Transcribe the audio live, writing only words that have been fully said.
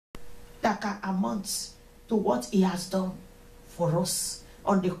that can amount to what he has done for us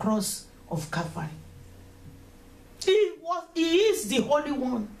on the cross of Calvary. He is the Holy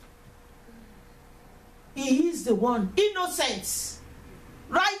One. He is the one, innocent,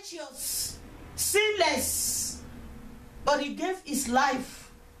 righteous, sinless. But he gave his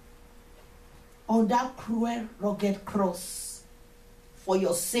life on that cruel, rugged cross for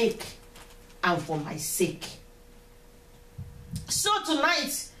your sake and for my sake. So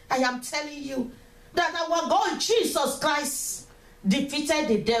tonight, I am telling you that our God Jesus Christ defeated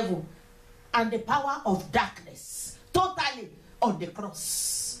the devil and the power of darkness totally on the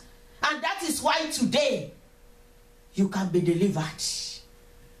cross. And that is why today you can be delivered.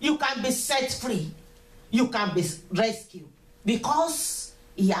 You can be set free. You can be rescued. Because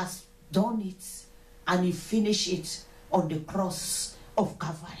he has done it and he finished it on the cross of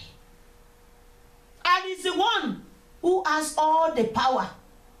Calvary. And he's the one who has all the power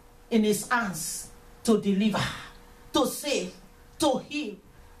in his hands to deliver, to save, to heal,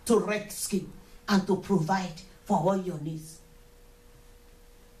 to rescue, and to provide for all your needs.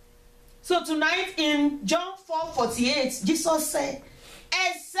 So tonight in John 4:48, Jesus said,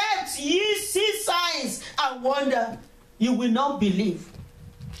 except ye see signs and wonder, you will not believe.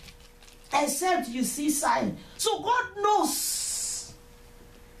 Except you see signs. So God knows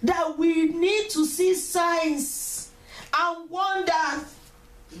that we need to see signs and wonder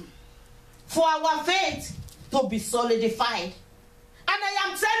for our faith to be solidified. And I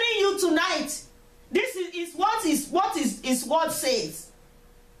am telling you tonight, this is what his word says.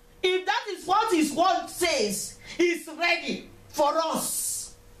 If that is what his word says, he's ready for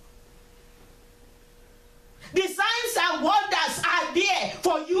us. The signs and wonders are there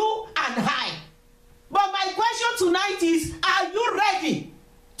for you and I. But my question tonight is, are you ready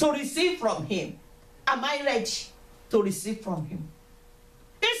to receive from him? Am I ready to receive from him?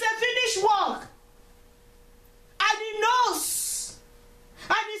 It's a finished work. And he knows.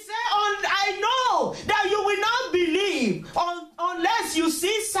 And he said, I know that you will not believe unless you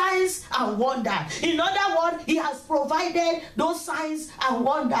see signs and wonders. In other words, he has provided those signs and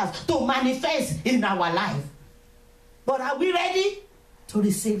wonders to manifest in our life. But are we ready to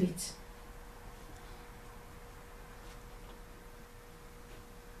receive it?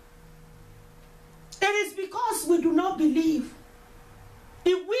 It is because we do not believe.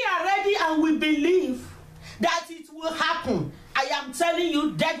 If we are ready and we believe that it will happen, I am telling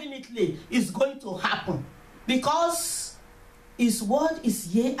you definitely it's going to happen. Because his word is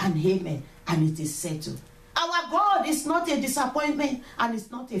yea and amen, and it is settled. Our God is not a disappointment and it's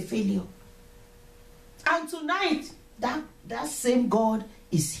not a failure. And tonight, that same God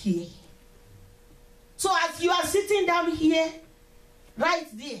is here. So as you are sitting down here, right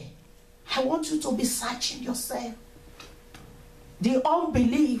there, I want you to be searching yourself. The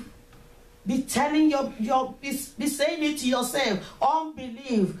unbelief, be telling be saying it to yourself,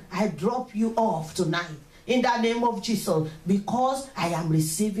 unbelief, I drop you off tonight in the name of Jesus, because I am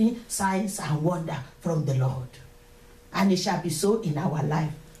receiving signs and wonder from the Lord. And it shall be so in our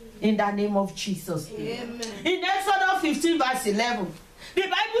life. In the name of Jesus. Amen. In Exodus 15 verse 11, the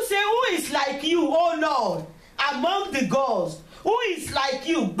Bible says, who is like you, O Lord, among the gods? Who is like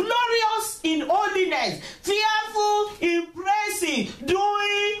you, glorious in holiness, fearful in praising,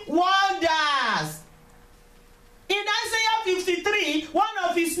 doing wonders? In Isaiah 53, one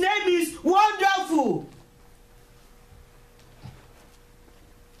of his names is Wonderful.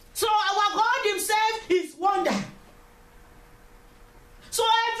 So our God himself is wonder. So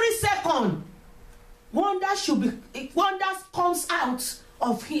every second, wonders comes out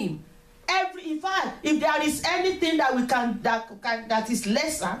of him. In fact, if there is anything that we can that is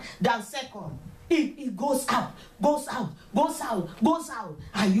lesser than second, it goes out, goes out, goes out, goes out.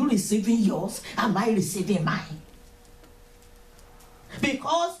 Are you receiving yours? Am I receiving mine?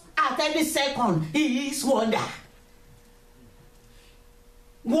 Because at any second, he is wonder.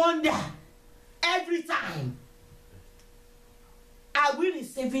 Wonder. Every time. Are we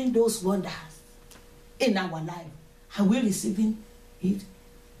receiving those wonders in our life? Are we receiving it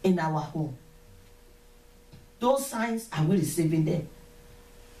in our home? Those signs, are we receiving them?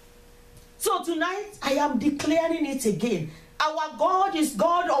 So tonight, I am declaring it again. Our God is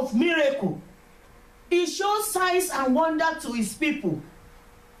God of miracle. He shows signs and wonder to his people.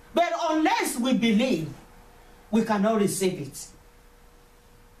 But unless we believe, we cannot receive it.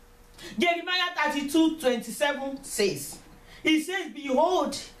 Jeremiah 32:27 says, he says,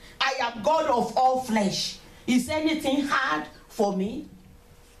 behold, I am God of all flesh. Is anything hard for me?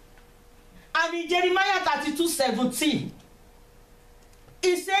 And in Jeremiah 32:17,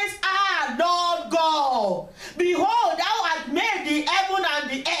 it says, Lord God, behold, thou hast made the heaven and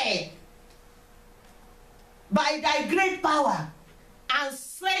the earth, by thy great power, and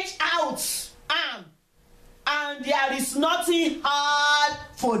stretch out arm, and there is nothing hard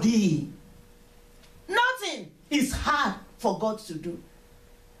for thee. Nothing is hard for God to do.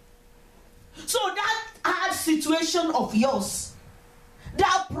 So that hard situation of yours,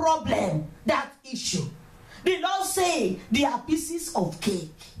 that problem, that issue, the Lord say they are pieces of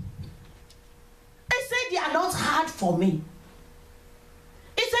cake. He said they are not hard for me.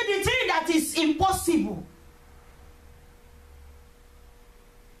 He said the thing that is impossible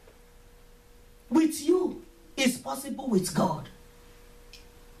with you is possible with God.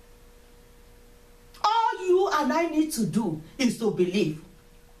 All you and I need to do is to believe,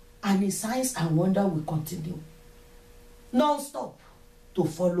 and His signs and wonder will continue non-stop to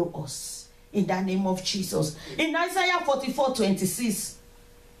follow us in the name of Jesus. In Isaiah 44:26,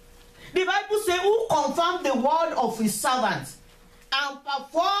 the Bible says, who confirmed the word of His servant and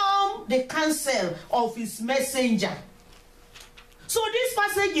performed the counsel of His messenger. So this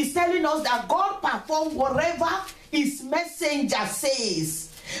passage is telling us that God performs whatever His messenger says.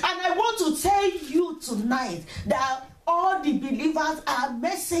 And I want to tell you tonight that all the believers are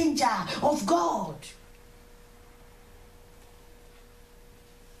messenger of God.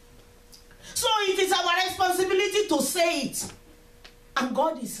 So it is our responsibility to say it. And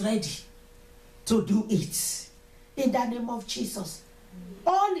God is ready to do it. In the name of Jesus.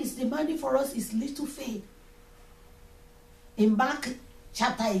 All He's demanding for us is little faith. In Mark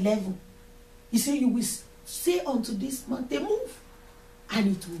chapter 11, He said, you will say unto this mountain, move,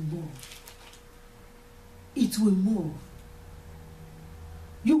 and it will move. It will move.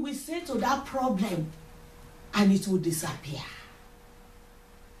 You will say to that problem, and it will disappear.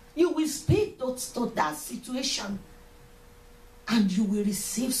 You will speak to that situation, and you will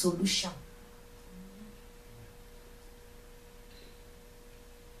receive solution.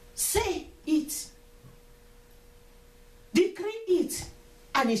 Say it. Decree it,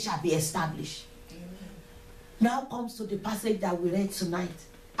 and it shall be established. Amen. Now comes to the passage that we read tonight,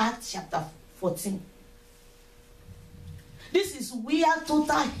 Acts chapter 14. This is where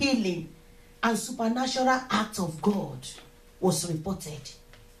total healing and supernatural act of God was reported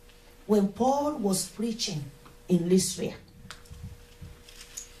when Paul was preaching in Lystra.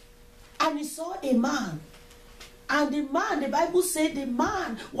 And he saw a man, and the man, the Bible said the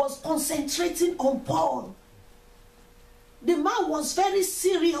man was concentrating on Paul. The man was very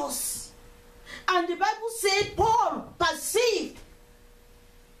serious. And the Bible said Paul perceived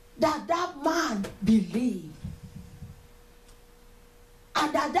that that man believed.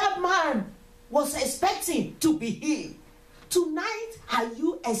 And that man was expecting to be healed. Tonight, are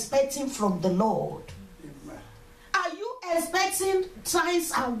you expecting from the Lord? Amen. Are you expecting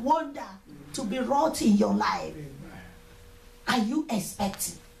signs and wonder to be wrought in your life? Amen. Are you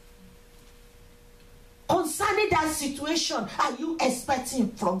expecting? Concerning that situation, are you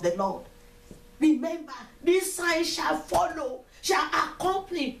expecting from the Lord? Remember, this sign shall follow, shall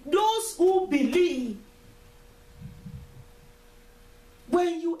accompany those who believe.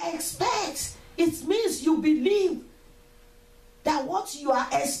 When you expect, it means you believe that what you are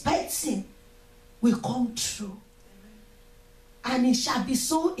expecting will come true. And it shall be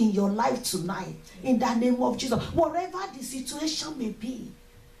so in your life tonight, in the name of Jesus. Whatever the situation may be,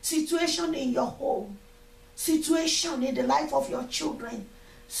 situation in your home, situation in the life of your children,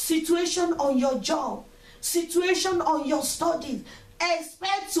 situation on your job, situation on your studies,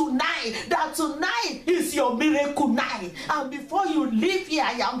 expect tonight that tonight is your miracle night. And before you leave here,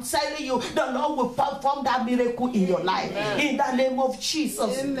 I am telling you, the Lord will perform that miracle in your life. Amen. In the name of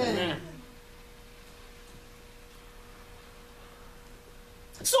Jesus. Amen.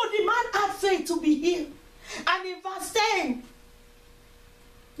 So the man had faith to be healed. And in verse 10,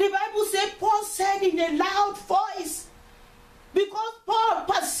 the Bible said, Paul said in a loud voice, because Paul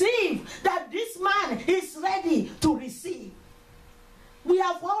perceived that this man is ready to receive. We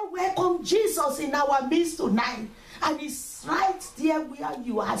have all welcomed Jesus in our midst tonight, and he's right there where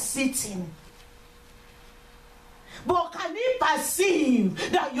you are sitting. But can he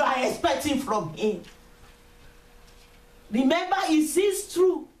perceive that you are expecting from him? Remember, he sees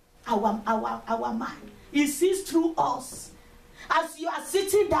through our mind. He sees through us. As you are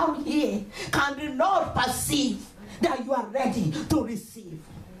sitting down here, can the Lord perceive that you are ready to receive?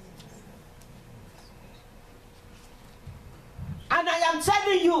 And I am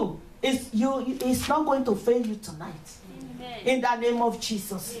telling you, it's not going to fail you tonight. Amen. In the name of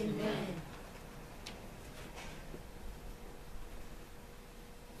Jesus. Amen.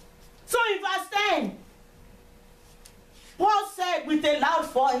 So in verse 10, Paul said with a loud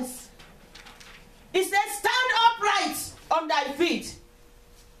voice, he said, stand upright on thy feet.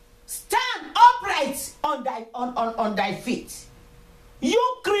 Stand upright on on thy feet.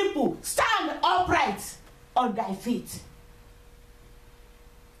 You cripple, stand upright on thy feet.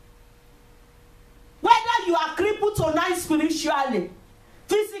 Whether you are crippled tonight spiritually,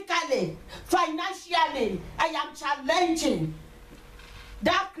 physically, financially, I am challenging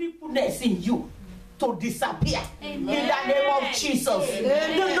that crippleness in you to disappear. Amen. In the name of Jesus.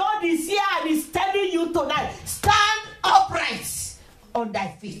 Amen. The Lord is here and is telling you tonight, stand upright on thy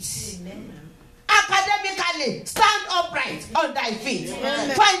feet. Amen. Academically, stand upright on thy feet.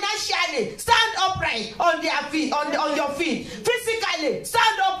 Amen. Financially, stand upright on their feet, on your feet. Physically,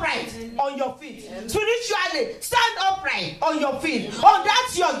 stand upright on your feet. Amen. Spiritually, stand upright on your feet. Amen. On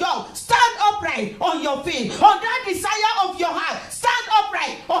that your young, stand upright on your feet. On that desire of your heart, stand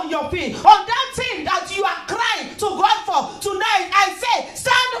upright on your feet. On that thing that you are crying to God for tonight, I say,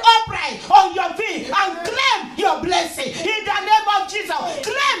 stand upright on your feet and claim your blessing in the name of Jesus.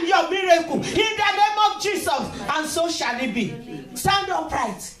 Claim your miracle in the name of Jesus, and so shall it be. Stand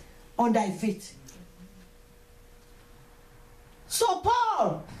upright on thy feet. So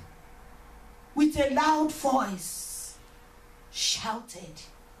Paul, with a loud voice, shouted,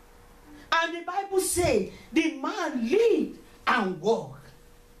 and the Bible says the man lived and walked.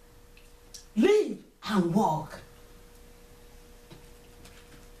 Live and walk.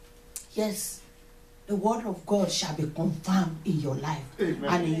 Yes, the word of God shall be confirmed in your life. Amen.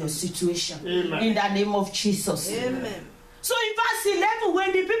 And in your situation. Amen. In the name of Jesus. Amen. So in verse 11,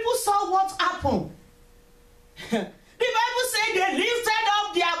 when the people saw what happened, the Bible said they lifted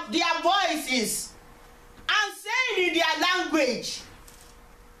up their voices and said in their language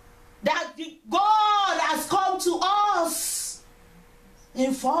that God has come to us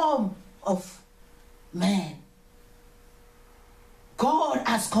in form of man. God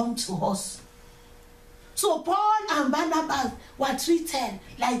has come to us. So Paul and Barnabas were treated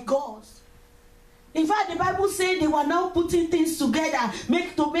like gods. In fact, the Bible said they were now putting things together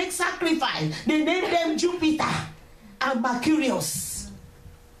to make sacrifice. They named them Jupiter and Mercurius.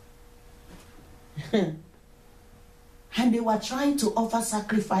 And they were trying to offer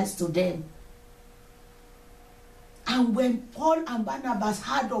sacrifice to them. And when Paul and Barnabas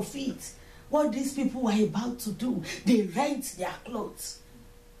heard of it, what these people were about to do, they rent their clothes.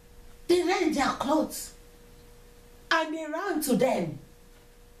 They rent their clothes. And they ran to them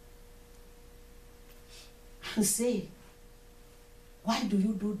and say, why do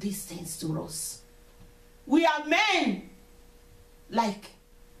you do these things to us? We are men like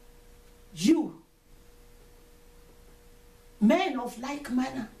you. Men of like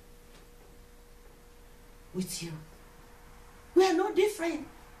manner with you. We are not different.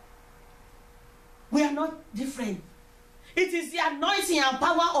 We are not different. It is the anointing and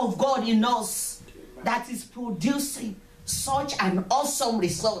power of God in us that is producing such an awesome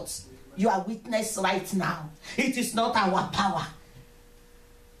result. You are witness right now. It is not our power.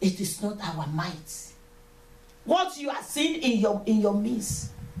 It is not our might. What you are seeing in your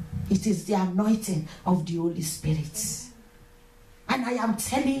midst, it is the anointing of the Holy Spirit. And I am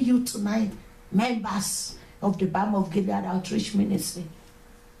telling you tonight, members of the Balm of Gilead Outreach Ministry,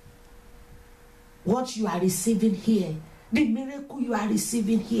 what you are receiving here, the miracle you are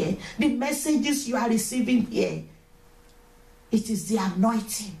receiving here, the messages you are receiving here, it is the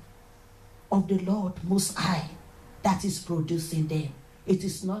anointing of the Lord Most High that is producing them. It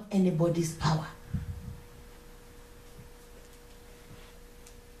is not anybody's power.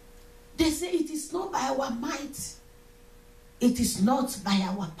 They say it is not by our might. It is not by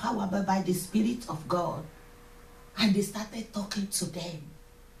our power, but by the Spirit of God. And they started talking to them.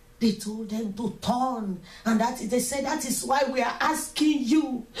 They told them to turn. And they said that is why we are asking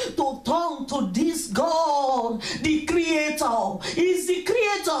you to turn to this God, the Creator. He is the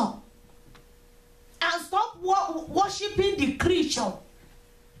Creator. And stop worshiping the creature.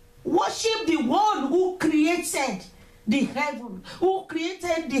 Worship the one who created the heaven, who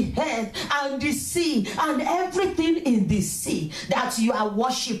created the earth and the sea and everything in the sea that you are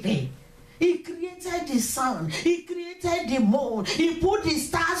worshiping. He created the sun. He created the moon. He put the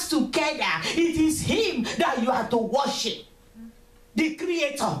stars together. It is him that you are to worship. The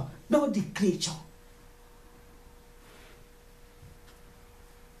Creator, not the creature.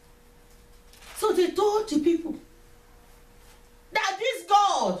 So they told the people that this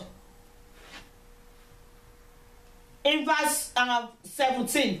God, in verse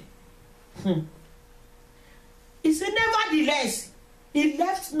 17, he said, nevertheless, he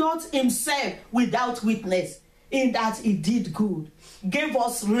left not himself without witness, in that he did good, gave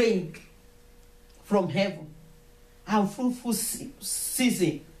us rain from heaven, and fruitful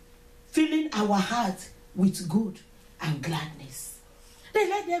season, filling our hearts with good and gladness. They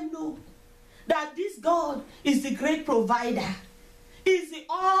let them know that this God is the great provider. Is the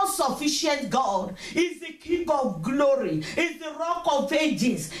all-sufficient God. Is the King of glory. Is the rock of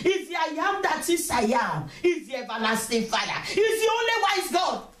ages. Is the I am that is I am. Is the everlasting Father. Is the only wise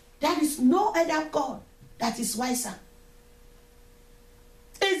God. There is no other God that is wiser.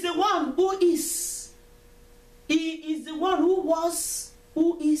 Is the one who is. He is the one who was,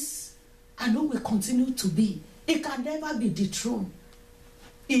 who is, and who will continue to be. He can never be dethroned.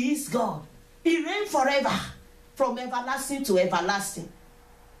 He is God. He reigns forever. From everlasting to everlasting.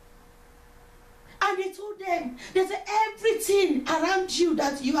 And he told them that everything around you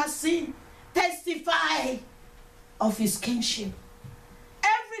that you are seeing testify of his kingship.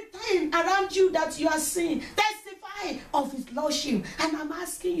 Everything around you that you are seeing testify of his lordship. And I'm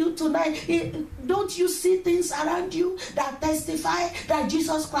asking you tonight, don't you see things around you that testify that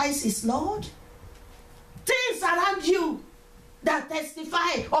Jesus Christ is Lord? Things around you that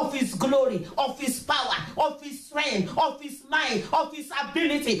testify of his glory, of his power, of his strength, of his mind, of his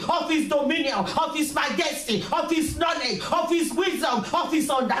ability, of his dominion, of his majesty, of his knowledge, of his wisdom, of his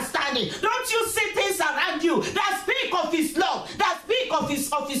understanding. Don't you see things around you that speak of his love, that speak of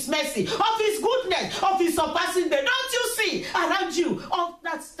his mercy, of his goodness, of his surpassing day? Don't you see around you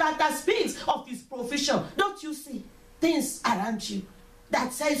that speaks of his provision? Don't you see things around you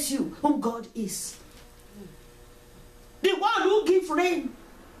that tells you who God is? The one who gives rain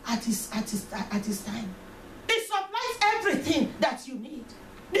at his time. He supplies everything that you need.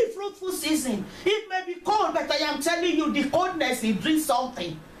 The fruitful season. It may be cold, but I am telling you, the coldness, it brings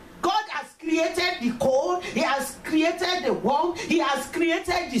something. God has created the cold. He has created the warm. He has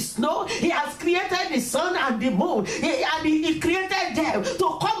created the snow. He has created the sun and the moon. He created them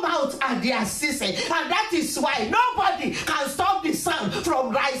to come out at their season. And that is why nobody can stop the sun from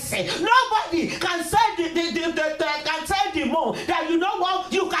rising. Nobody can say the moon that, you know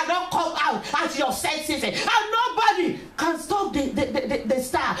what, you cannot come out at your set season. And nobody can stop the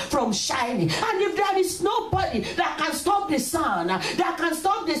star from shining. And if there is nobody that can stop the sun, that can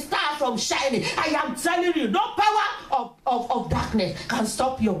stop the star from shining, I am telling you, no power of darkness can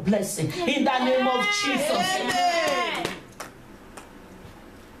stop your blessing. In the name of Jesus. Amen.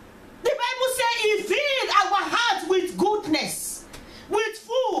 The Bible says he filled our hearts with goodness, with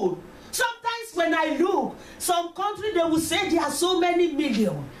food. Sometimes when I look, some country they will say there are so many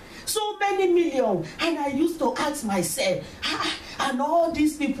million. And I used to ask myself, and all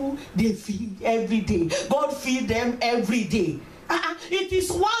these people, they feed every day. God feed them every day. It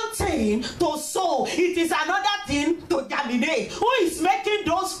is one thing to sow. It is another thing to germinate. Who is making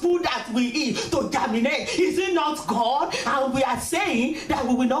those food that we eat to germinate? Is it not God? And we are saying that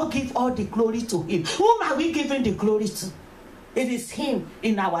we will not give all the glory to him. Whom are we giving the glory to? It is him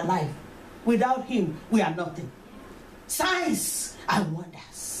in our life. Without him, we are nothing. Signs and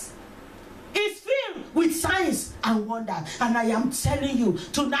wonders. It's filled with signs and wonders. And I am telling you,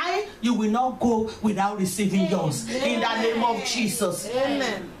 tonight you will not go without receiving yours. In the name of Jesus.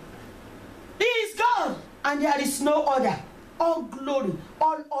 Amen. He is God, and there is no other. All glory,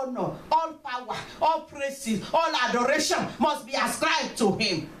 all honor, all power, all praises, all adoration must be ascribed to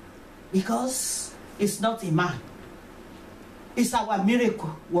him. Because it's not a man. It's our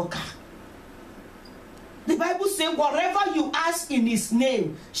miracle worker. The Bible says, whatever you ask in his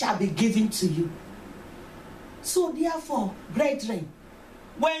name shall be given to you. So therefore, brethren,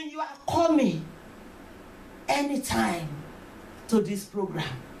 when you are coming anytime to this program,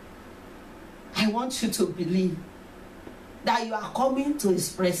 I want you to believe that you are coming to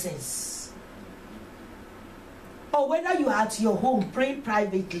his presence. Or whether you are at your home praying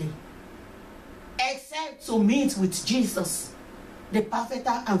privately, except to meet with Jesus, the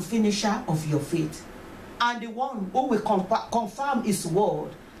perfecter and finisher of your faith, and the one who will confirm his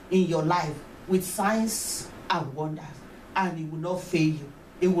word in your life with signs and wonders. And he will not fail you.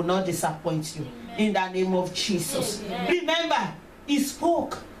 He will not disappoint you. Amen. In the name of Jesus. Amen. Remember, he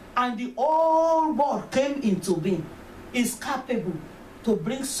spoke and the whole world came into being. He's capable to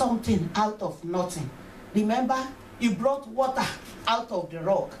bring something out of nothing. Remember, he brought water out of the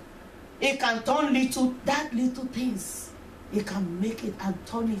rock. He can turn little things. He can make it and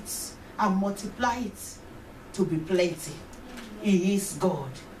turn it and multiply it to be plenty. He is God.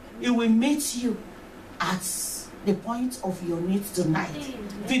 He will meet you at the point of your needs tonight.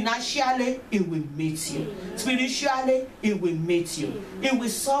 Financially, he will meet you. Spiritually, he will meet you. He will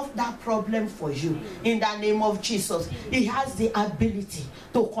solve that problem for you. In the name of Jesus, he has the ability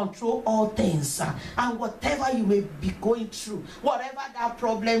to control all things. And whatever you may be going through, whatever that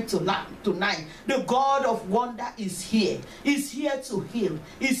problem tonight, the God of wonder is here. He's here to heal.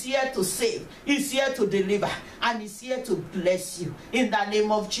 He's here to save. He's here to deliver. And he's here to bless you. In the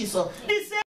name of Jesus.